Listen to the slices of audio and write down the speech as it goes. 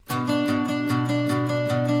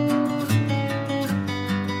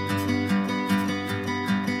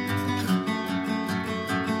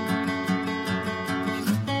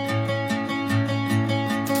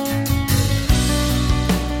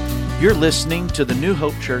You're listening to the New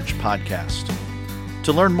Hope Church podcast.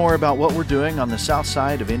 To learn more about what we're doing on the south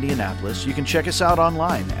side of Indianapolis, you can check us out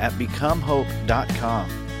online at becomehope.com.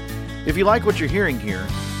 If you like what you're hearing here,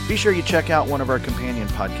 be sure you check out one of our companion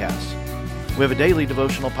podcasts. We have a daily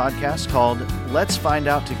devotional podcast called Let's Find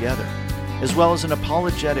Out Together, as well as an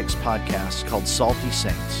apologetics podcast called Salty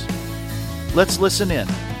Saints. Let's listen in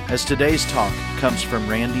as today's talk comes from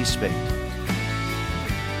Randy Spate.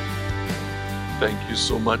 Thank you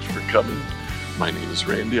so much for coming. My name is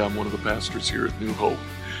Randy. I'm one of the pastors here at New Hope.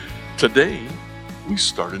 Today, we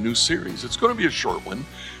start a new series. It's going to be a short one,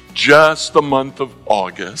 just the month of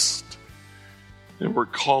August. And we're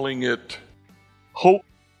calling it Hope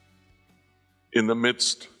in the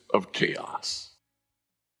Midst of Chaos.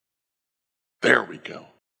 There we go.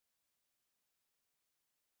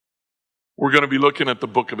 We're going to be looking at the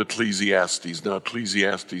book of Ecclesiastes. Now,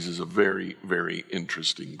 Ecclesiastes is a very, very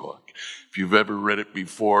interesting book. If you've ever read it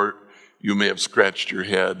before, you may have scratched your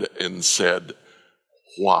head and said,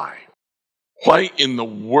 why? Why in the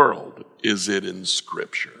world is it in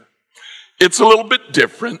Scripture? It's a little bit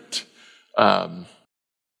different. We're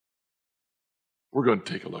going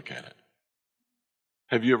to take a look at it.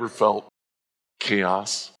 Have you ever felt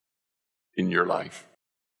chaos in your life?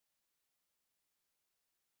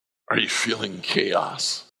 Are you feeling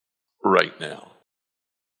chaos right now?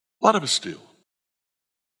 A lot of us do.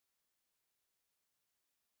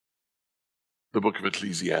 The book of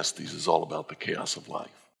Ecclesiastes is all about the chaos of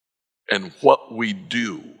life and what we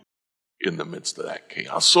do in the midst of that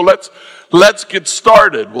chaos. So let's get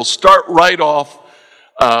started. We'll start right off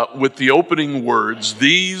with the opening words.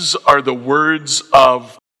 These are the words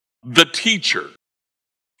of the teacher,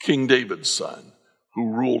 King David's son,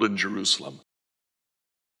 who ruled in Jerusalem.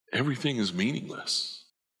 Everything is meaningless,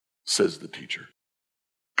 says the teacher.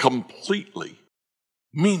 Completely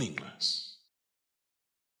meaningless.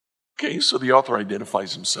 Okay, so the author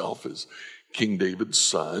identifies himself as King David's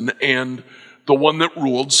son and the one that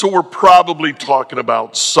ruled. So we're probably talking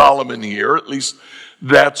about Solomon here. At least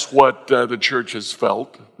that's what the church has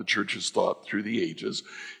felt. The church has thought through the ages.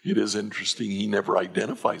 It is interesting. He never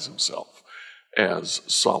identifies himself as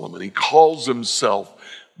Solomon. He calls himself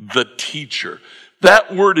the teacher.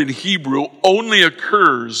 That word in Hebrew only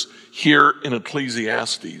occurs here in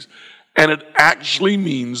Ecclesiastes, and it actually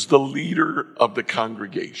means the leader of the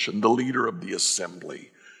congregation, the leader of the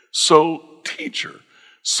assembly. So, teacher.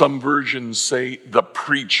 Some versions say the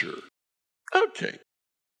preacher. Okay.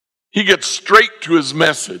 He gets straight to his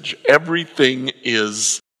message. Everything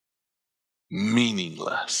is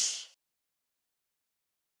meaningless.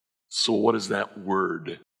 So what does that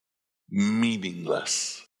word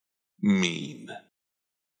meaningless mean?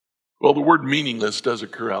 Well, the word meaningless does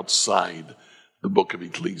occur outside the book of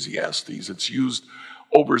Ecclesiastes. It's used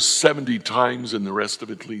over 70 times in the rest of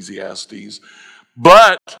Ecclesiastes,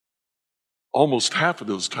 but almost half of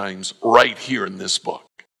those times right here in this book.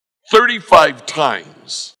 35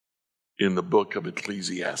 times in the book of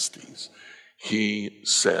Ecclesiastes, he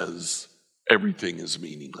says everything is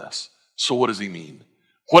meaningless. So what does he mean?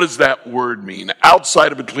 What does that word mean?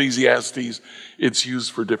 Outside of Ecclesiastes, it's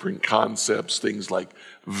used for different concepts, things like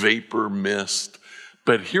vapor, mist.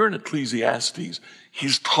 But here in Ecclesiastes,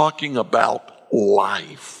 he's talking about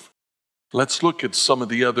life. Let's look at some of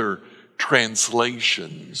the other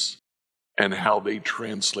translations and how they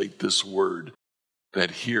translate this word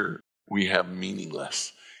that here we have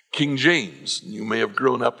meaningless. King James, you may have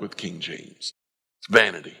grown up with King James. It's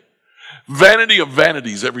vanity. Vanity of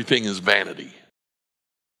vanities, everything is vanity.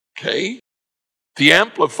 Okay? The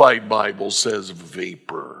Amplified Bible says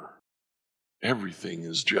vapor. Everything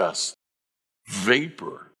is just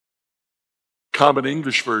vapor. Common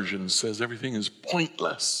English Version says everything is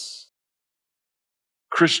pointless.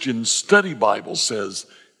 Christian Study Bible says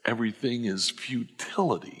everything is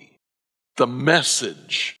futility. The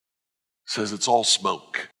Message says it's all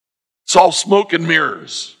smoke. It's all smoke and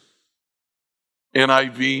mirrors.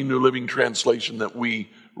 NIV, New Living Translation, that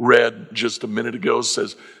we read just a minute ago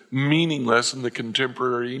says meaningless, and the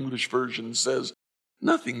Contemporary English Version says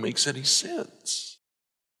nothing makes any sense.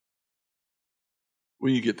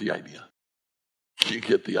 Well, you get the idea. You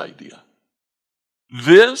get the idea.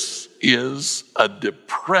 This is a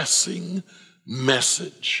depressing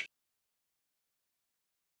message.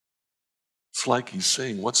 It's like he's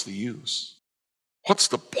saying, what's the use? What's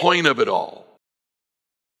the point of it all?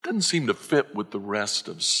 Doesn't seem to fit with the rest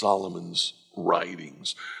of Solomon's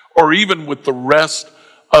writings, or even with the rest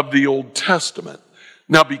of the Old Testament.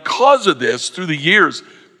 Now, because of this, through the years,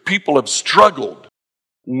 people have struggled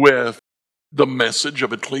with the message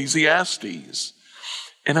of Ecclesiastes.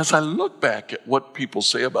 And as I look back at what people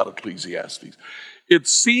say about Ecclesiastes, it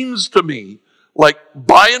seems to me like,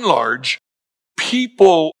 by and large,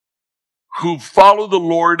 people who follow the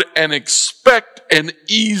Lord and expect an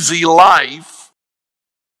easy life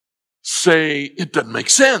say it doesn't make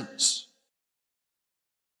sense.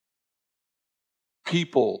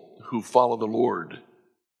 People who follow the Lord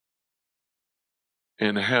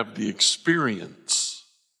and have the experience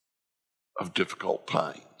of difficult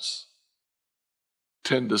times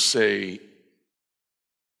tend to say,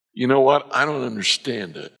 you know what, I don't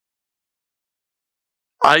understand it.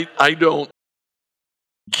 I don't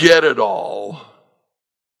get it all,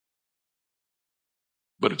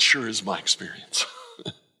 but it sure is my experience.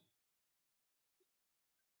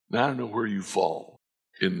 Now, I don't know where you fall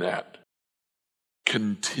in that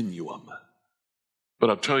continuum, but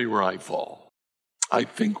I'll tell you where I fall. I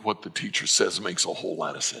think what the teacher says makes a whole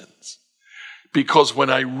lot of sense. Because when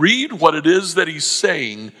I read what it is that he's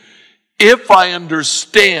saying, if I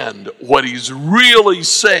understand what he's really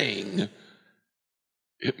saying,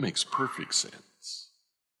 it makes perfect sense.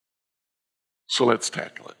 So let's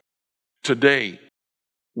tackle it. Today,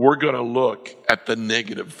 we're going to look at the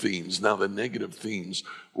negative themes. Now, the negative themes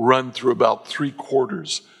run through about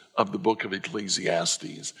 3/4 of the book of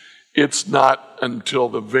Ecclesiastes. It's not until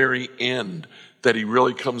the very end that he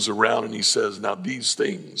really comes around and he says, now these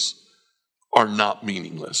things are not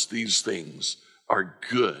meaningless. These things are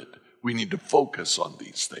good. We need to focus on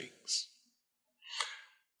these things.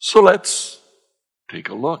 So let's take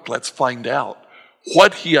a look. Let's find out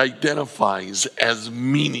what he identifies as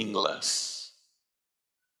meaningless.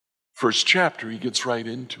 First chapter, he gets right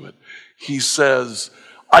into it. He says,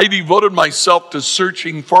 I devoted myself to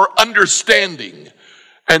searching for understanding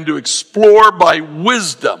and to explore by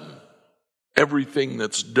wisdom everything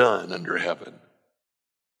that's done under heaven.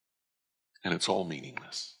 And it's all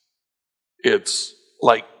meaningless. It's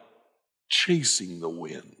like chasing the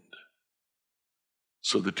wind.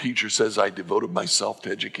 So the teacher says, I devoted myself to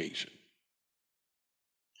education.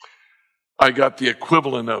 I got the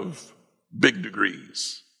equivalent of big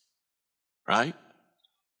degrees, right?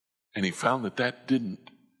 And he found that that didn't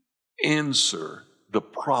answer the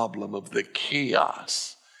problem of the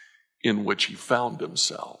chaos in which he found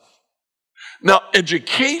himself. Now,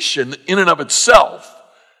 education in and of itself,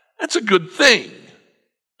 that's a good thing.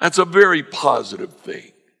 That's a very positive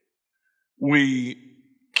thing. We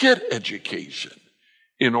get education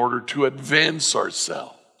in order to advance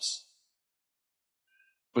ourselves.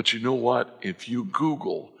 But you know what? If you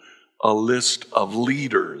Google a list of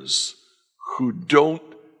leaders who don't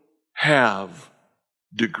have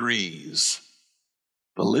degrees,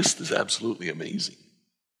 the list is absolutely amazing.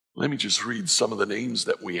 Let me just read some of the names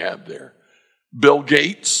that we have there. Bill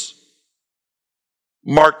Gates,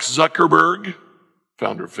 Mark Zuckerberg,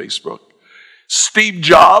 founder of Facebook, Steve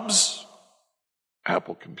Jobs,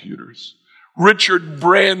 Apple Computers, Richard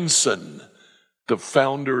Branson, the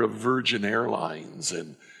founder of Virgin Airlines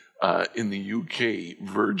and in the UK,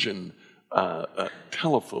 Virgin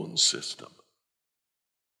telephone system,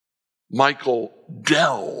 Michael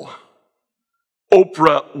Dell,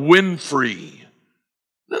 Oprah Winfrey.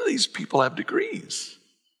 None of these people have degrees.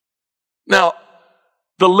 Now,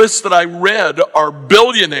 the lists that I read are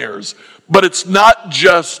billionaires, but it's not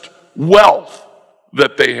just wealth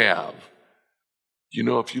that they have. You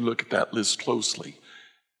know, if you look at that list closely,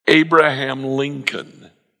 Abraham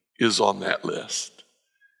Lincoln is on that list.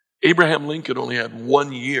 Abraham Lincoln only had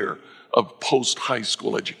 1 year of post-high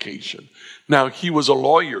school education. Now, he was a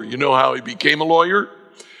lawyer. You know how he became a lawyer?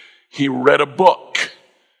 He read a book.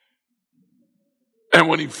 And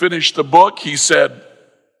when he finished the book, he said,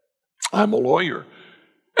 I'm a lawyer.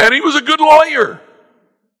 And he was a good lawyer.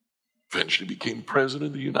 Eventually became president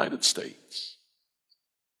of the United States.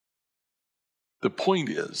 The point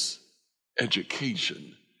is,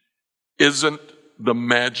 education isn't the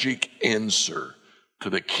magic answer to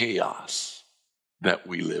the chaos that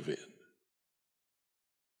we live in.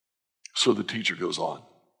 So the teacher goes on.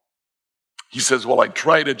 He says, well, I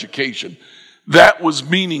tried education. That was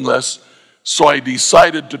meaningless, so I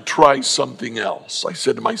decided to try something else. I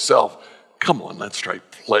said to myself, come on, let's try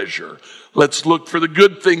pleasure. Let's look for the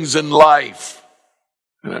good things in life.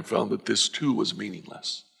 And I found that this too was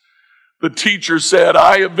meaningless. The teacher said,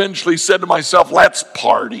 I eventually said to myself, let's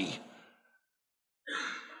party.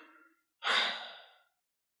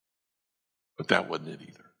 But that wasn't it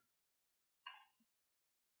either.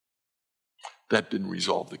 That didn't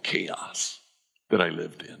resolve the chaos that I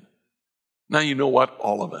lived in. Now, you know what?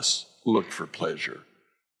 All of us look for pleasure.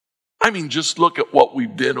 I mean, just look at what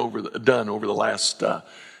we've done over the last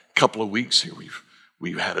couple of weeks here.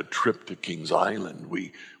 We've had a trip to Kings Island.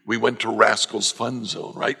 We went to Rascal's Fun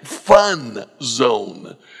Zone, right? Fun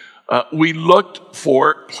Zone. We looked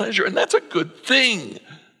for pleasure, and that's a good thing.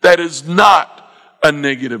 That is not a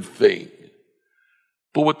negative thing.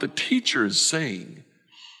 But what the teacher is saying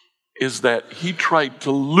is that he tried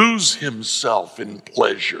to lose himself in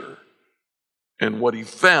pleasure. And what he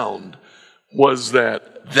found was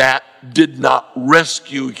that did not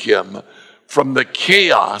rescue him from the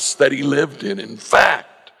chaos that he lived in. In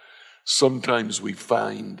fact, sometimes we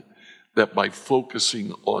find that by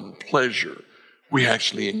focusing on pleasure, we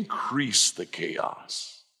actually increase the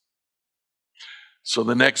chaos. So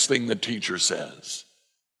the next thing the teacher says,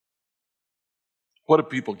 what do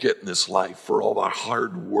people get in this life for all the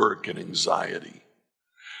hard work and anxiety?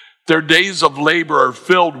 Their days of labor are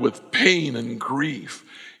filled with pain and grief.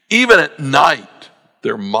 Even at night,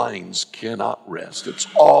 their minds cannot rest. It's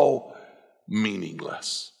all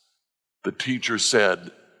meaningless. The teacher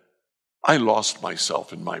said, I lost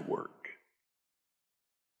myself in my work.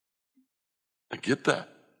 I get that.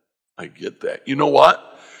 I get that. You know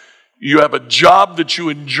what? You have a job that you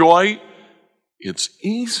enjoy. It's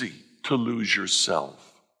easy to lose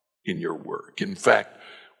yourself in your work. In fact,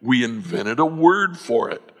 we invented a word for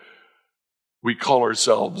it. We call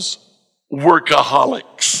ourselves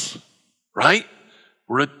workaholics, right?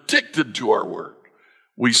 We're addicted to our work.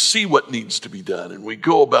 We see what needs to be done and we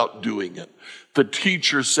go about doing it. The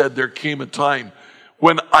teacher said there came a time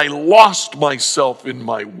when I lost myself in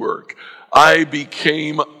my work. I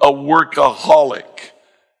became a workaholic.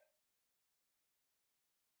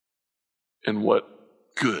 And what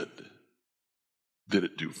good did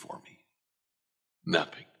it do for me?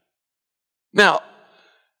 Nothing. Now,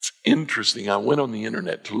 it's interesting. I went on the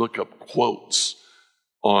internet to look up quotes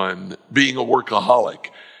on being a workaholic.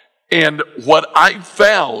 And what I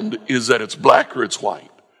found is that it's black or it's white.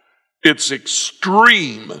 It's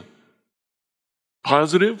extreme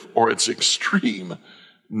positive or it's extreme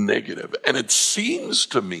negative. And it seems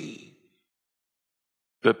to me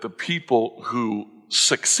that the people who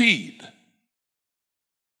succeed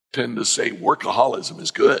tend to say workaholism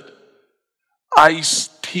is good.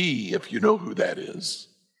 Ice-T, if you know who that is,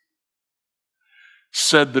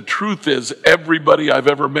 said the truth is everybody I've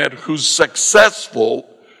ever met who's successful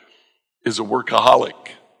is a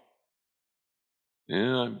workaholic.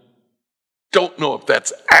 Yeah, I don't know if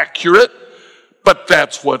that's accurate, but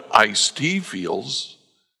that's what Ice-T feels.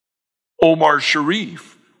 Omar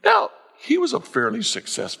Sharif, now, he was a fairly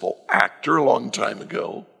successful actor a long time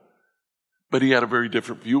ago, but he had a very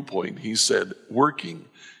different viewpoint. He said working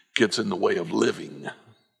gets in the way of living.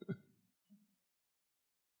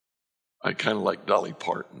 I kind of like Dolly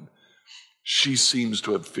Parton. She seems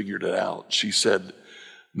to have figured it out. She said,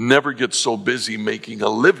 never get so busy making a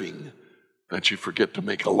living that you forget to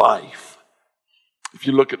make a life. If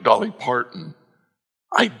you look at Dolly Parton,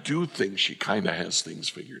 I do think she kind of has things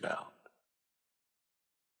figured out.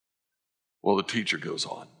 Well, the teacher goes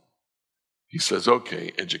on. He says,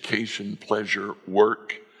 okay, education, pleasure,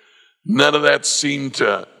 work, none of that seemed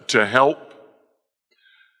to help.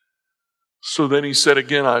 So then he said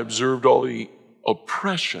again, I observed all the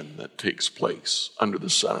oppression that takes place under the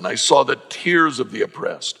sun, and I saw the tears of the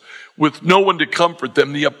oppressed. With no one to comfort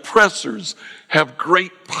them, the oppressors have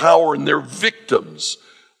great power and their victims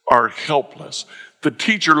are helpless. The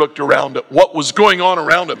teacher looked around at what was going on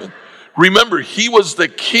around him, and remember, he was the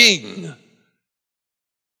king.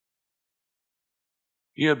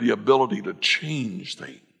 He had the ability to change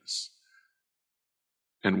things.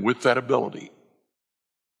 And with that ability,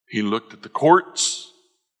 he looked at the courts,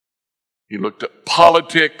 he looked at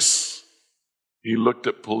politics, he looked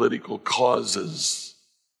at political causes,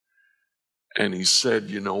 and he said,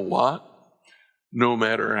 you know what? No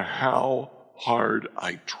matter how hard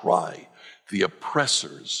I try, the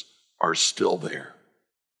oppressors are still there.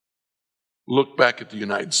 Look back at the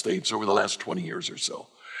United States over the last 20 years or so.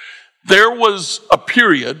 There was a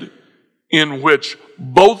period in which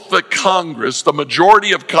both the Congress, the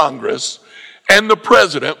majority of Congress, and the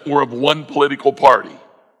president were of one political party.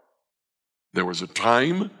 There was a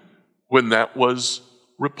time when that was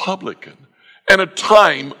Republican, and a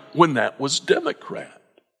time when that was Democrat.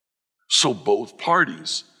 So both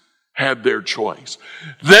parties had their choice.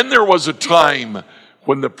 Then there was a time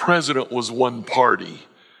when the president was one party,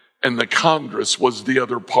 and the Congress was the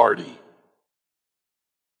other party.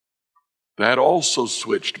 That also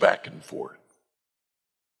switched back and forth.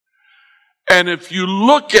 And if you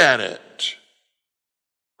look at it,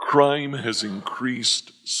 crime has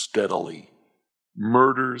increased steadily.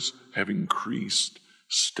 Murders have increased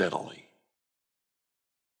steadily.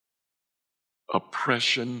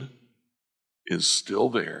 Oppression is still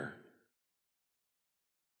there.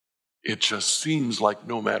 It just seems like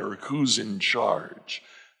no matter who's in charge,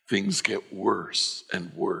 things get worse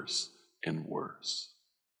and worse and worse.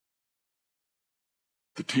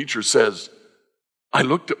 The teacher says, I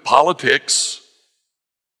looked at politics.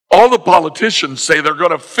 All the politicians say they're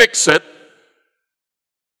going to fix it,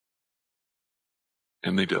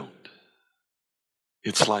 and they don't.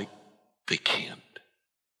 It's like they can't.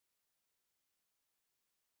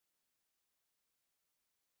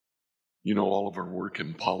 You know, all of our work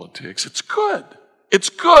in politics, it's good. It's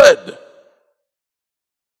good.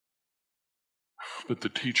 But the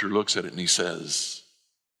teacher looks at it and he says,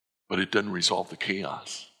 but it doesn't resolve the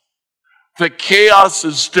chaos. The chaos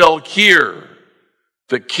is still here.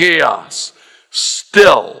 The chaos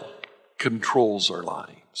still controls our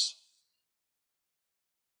lives.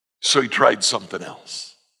 So he tried something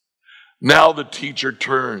else. Now the teacher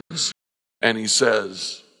turns and he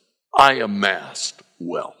says, I amassed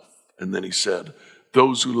wealth. And then he said,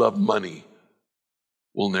 those who love money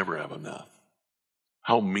will never have enough.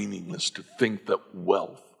 How meaningless to think that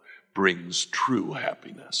wealth brings true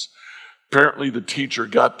happiness. Apparently the teacher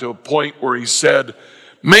got to a point where he said,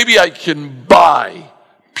 maybe I can buy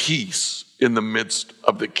peace in the midst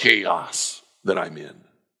of the chaos that I'm in.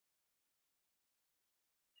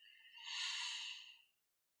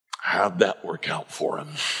 How'd that work out for him?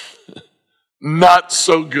 Not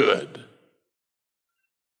so good.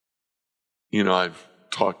 You know, I've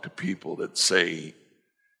talked to people that say,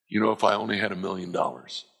 you know, if I only had $1 million,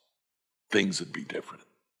 things would be different.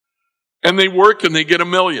 And they work and they get $1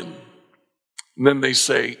 million. And then they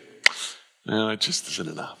say, no, it just isn't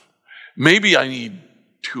enough. Maybe I need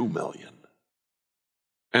 2 million.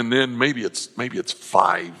 And then maybe it's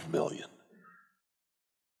 5 million.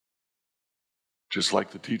 Just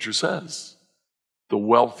like the teacher says, the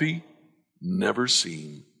wealthy never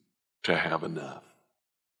seem to have enough.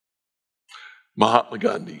 Mahatma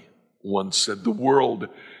Gandhi once said, the world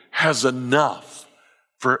has enough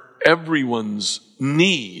for everyone's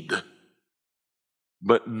need,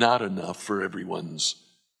 but not enough for everyone's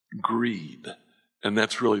greed. And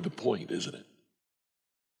that's really the point, isn't it?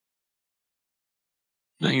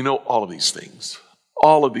 Now, you know, all of these things,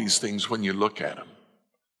 when you look at them,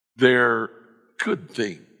 they're good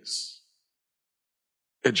things.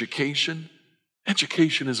 Education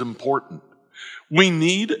is important. We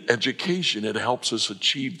need education. It helps us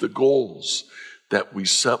achieve the goals that we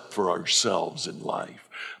set for ourselves in life.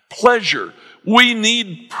 Pleasure. We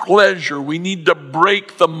need pleasure. We need to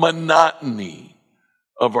break the monotony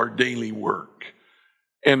of our daily work.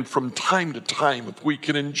 And from time to time, if we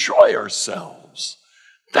can enjoy ourselves,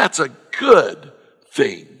 that's a good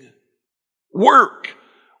thing. Work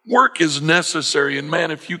is necessary. And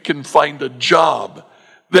man, if you can find a job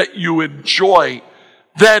that you enjoy,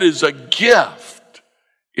 that is a gift.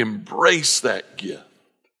 Embrace that gift.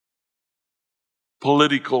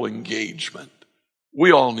 Political engagement.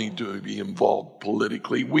 We all need to be involved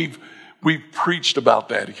politically. We've preached about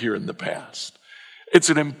that here in the past. It's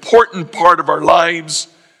an important part of our lives.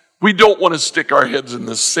 We don't want to stick our heads in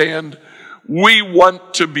the sand. We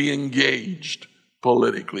want to be engaged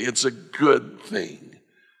politically. It's a good thing.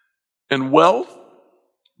 And wealth,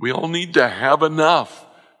 we all need to have enough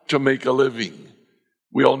to make a living.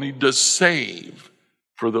 We all need to save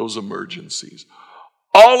for those emergencies.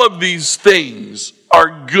 All of these things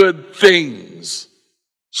are good things.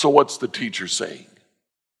 So what's the teacher saying?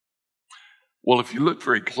 Well, if you look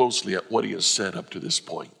very closely at what he has said up to this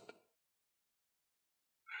point,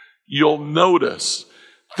 you'll notice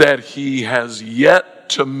that he has yet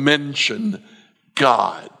to mention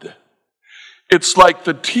God. It's like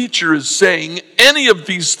the teacher is saying any of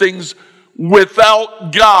these things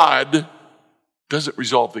without God doesn't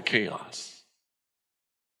resolve the chaos.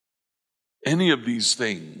 Any of these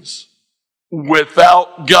things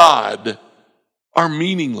without God are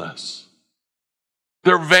meaningless.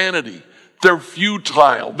 They're vanity. They're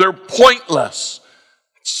futile. They're pointless.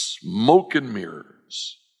 It's smoke and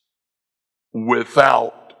mirrors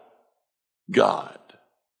without God.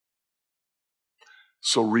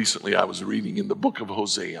 So recently I was reading in the book of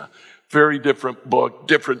Hosea. Very different book,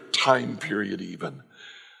 different time period even.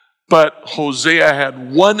 But Hosea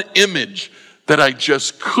had one image that I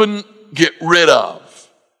just couldn't get rid of.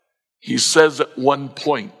 He says at one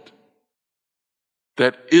point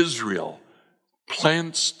that Israel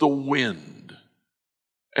plants the wind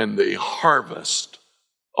and they harvest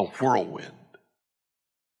a whirlwind.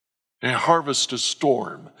 They harvest a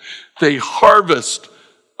storm. They harvest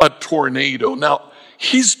a tornado. Now,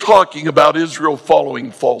 he's talking about Israel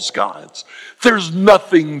following false gods. There's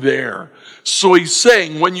nothing there. So he's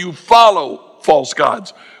saying when you follow false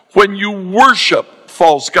gods, when you worship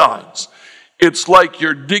false gods, it's like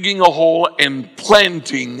you're digging a hole and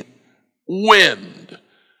planting wind.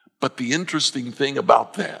 But the interesting thing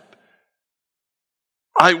about that,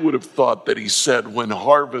 I would have thought that he said when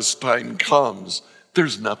harvest time comes,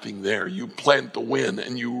 there's nothing there. You plant the wind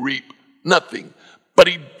and you reap nothing. But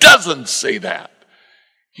he doesn't say that.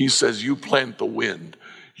 He says you plant the wind.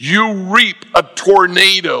 You reap a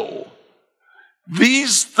tornado.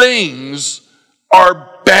 These things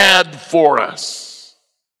are bad for us.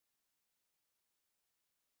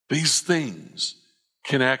 These things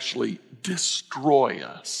can actually destroy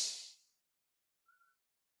us.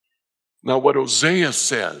 Now, what Hosea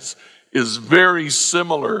says is very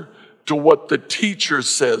similar to what the teacher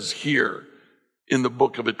says here in the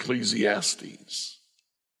book of Ecclesiastes.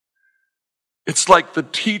 It's like the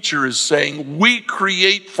teacher is saying, we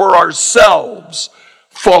create for ourselves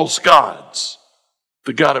false gods.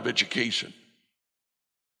 The God of education,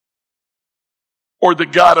 or the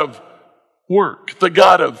God of work, the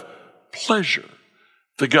God of pleasure,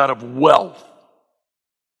 the God of wealth,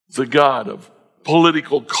 the God of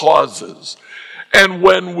political causes. And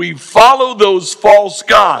when we follow those false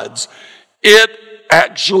gods, it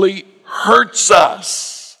actually hurts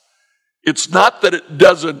us. It's not that it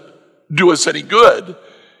doesn't do us any good,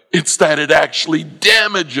 it's that it actually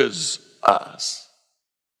damages us.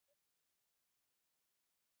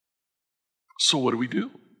 So what do we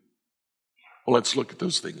do? Well, let's look at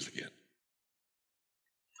those things again.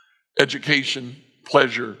 Education,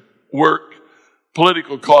 pleasure, work,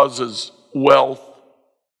 political causes, wealth.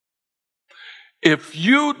 If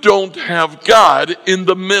you don't have God in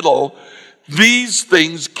the middle, these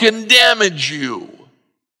things can damage you.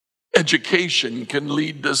 Education can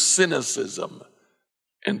lead to cynicism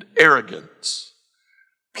and arrogance.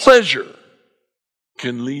 Pleasure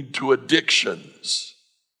can lead to addictions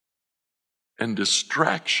and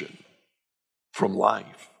distraction from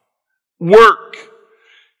life. Work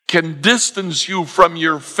can distance you from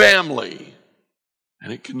your family,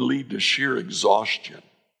 and it can lead to sheer exhaustion.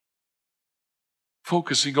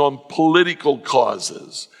 Focusing on political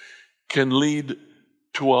causes can lead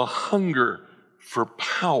to a hunger for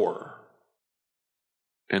power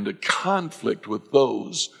and a conflict with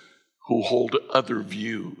those who hold other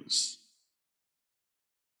views.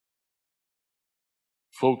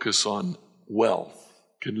 Focus on wealth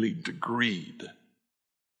can lead to greed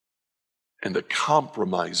and a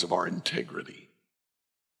compromise of our integrity.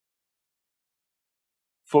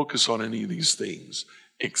 Focus on any of these things.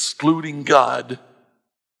 Excluding God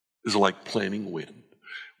is like planting wind.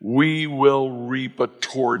 We will reap a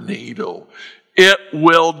tornado. It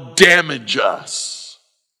will damage us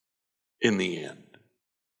in the end.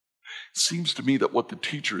 It seems to me that what the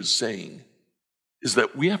teacher is saying is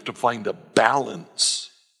that we have to find a balance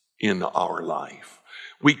in our life.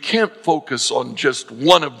 We can't focus on just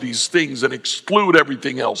one of these things and exclude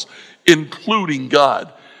everything else, including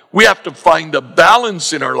God. We have to find a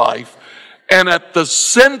balance in our life, and at the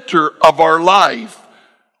center of our life,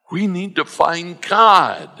 we need to find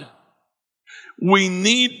God. We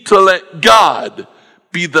need to let God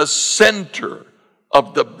be the center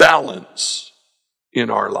of the balance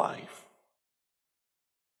in our life.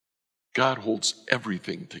 God holds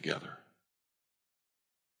everything together.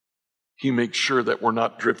 He makes sure that we're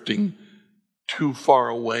not drifting too far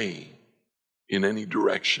away in any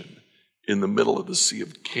direction in the middle of the sea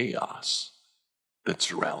of chaos that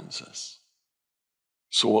surrounds us.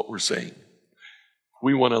 So what we're saying,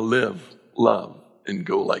 we want to live, love, and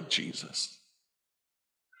go like Jesus.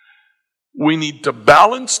 We need to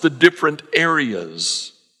balance the different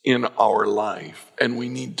areas in our life, and we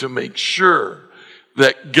need to make sure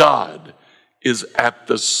that God is at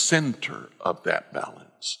the center of that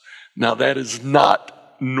balance. Now, that is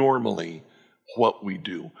not normally what we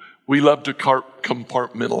do. We love to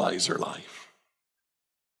compartmentalize our life.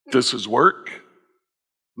 This is work.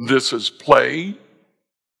 This is play.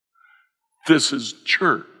 This is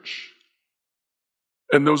church.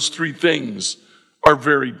 And those three things are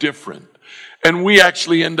very different. And we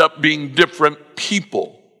actually end up being different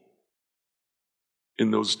people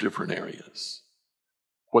in those different areas.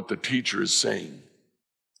 What the teacher is saying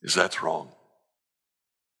is that's wrong.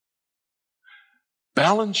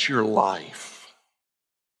 Balance your life,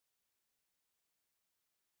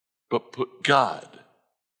 but put God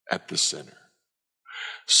at the center.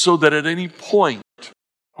 So that at any point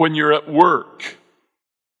when you're at work,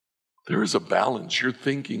 there is a balance. You're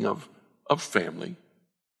thinking of family.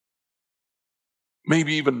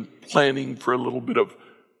 Maybe even planning for a little bit of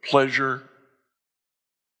pleasure,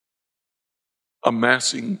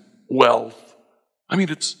 amassing wealth. I mean,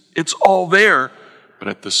 it's all there, but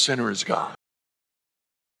at the center is God.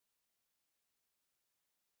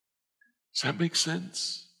 Does that make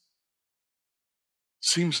sense?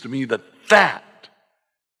 Seems to me that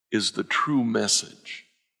is the true message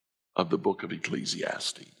of the book of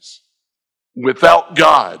Ecclesiastes. Without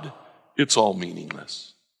God, it's all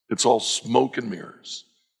meaningless. It's all smoke and mirrors.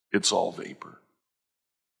 It's all vapor.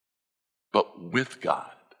 But with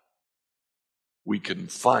God, we can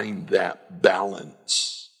find that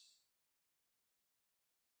balance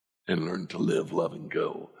and learn to live, love, and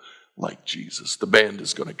go like Jesus. The band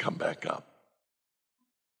is going to come back up.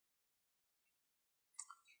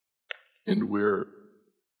 And we're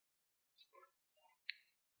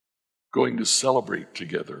going to celebrate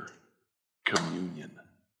together communion.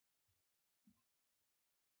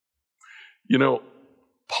 You know,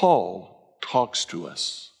 Paul talks to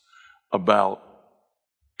us about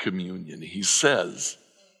communion. He says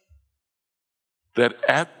that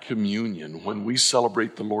at communion, when we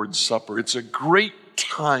celebrate the Lord's Supper, it's a great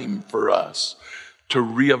time for us to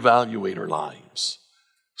reevaluate our lives.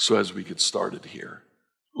 So as we get started here,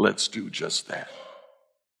 let's do just that.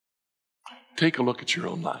 Take a look at your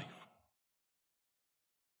own life.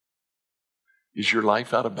 Is your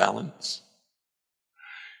life out of balance?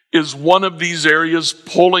 Is one of these areas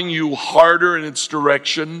pulling you harder in its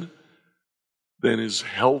direction than is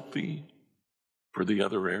healthy for the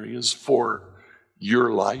other areas, for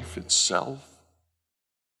your life itself?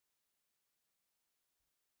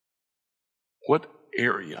 What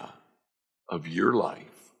area of your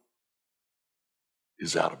life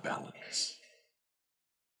is out of balance?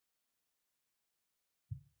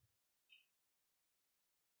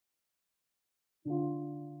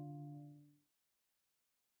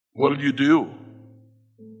 What do you do?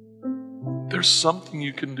 There's something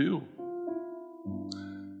you can do.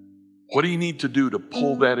 What do you need to do to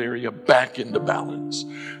pull that area back into balance?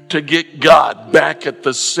 To get God back at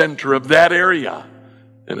the center of that area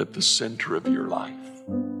and at the center of your life?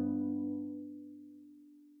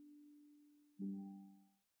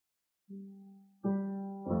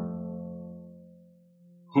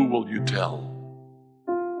 Who will you tell?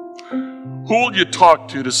 Who will you talk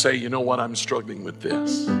to say, you know what, I'm struggling with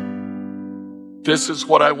this. This is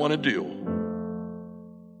what I want to do.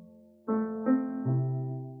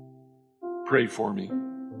 Pray for me.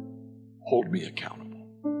 Hold me accountable.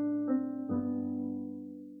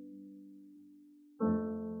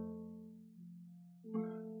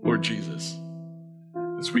 Lord Jesus,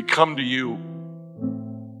 as we come to you,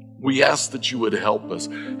 we ask that you would help us.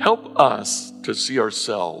 Help us to see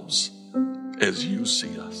ourselves as you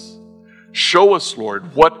see us. Show us,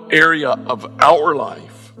 Lord, what area of our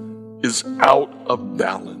life is out of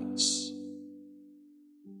balance.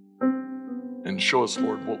 And show us,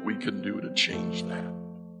 Lord, what we can do to change that.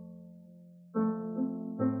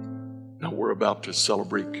 Now we're about to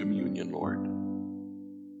celebrate communion, Lord.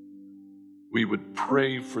 We would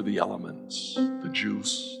pray for the elements, the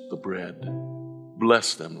juice, the bread.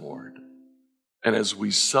 Bless them, Lord. And as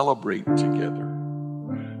we celebrate together,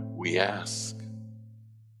 we ask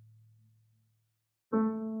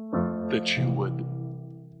that you would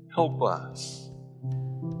help us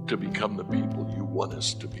to become the people you want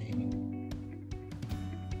us to be.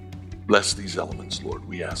 Bless these elements, Lord.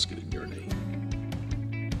 We ask it in your name.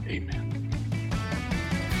 Amen.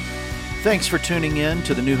 Thanks for tuning in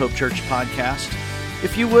to the New Hope Church podcast.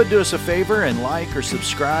 If you would do us a favor and like or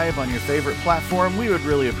subscribe on your favorite platform, we would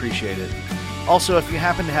really appreciate it. Also, if you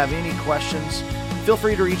happen to have any questions, feel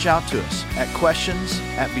free to reach out to us at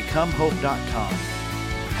questions@becomehope.com.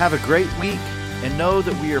 Have a great week and know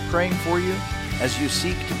that we are praying for you as you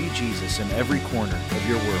seek to be Jesus in every corner of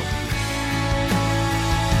your world.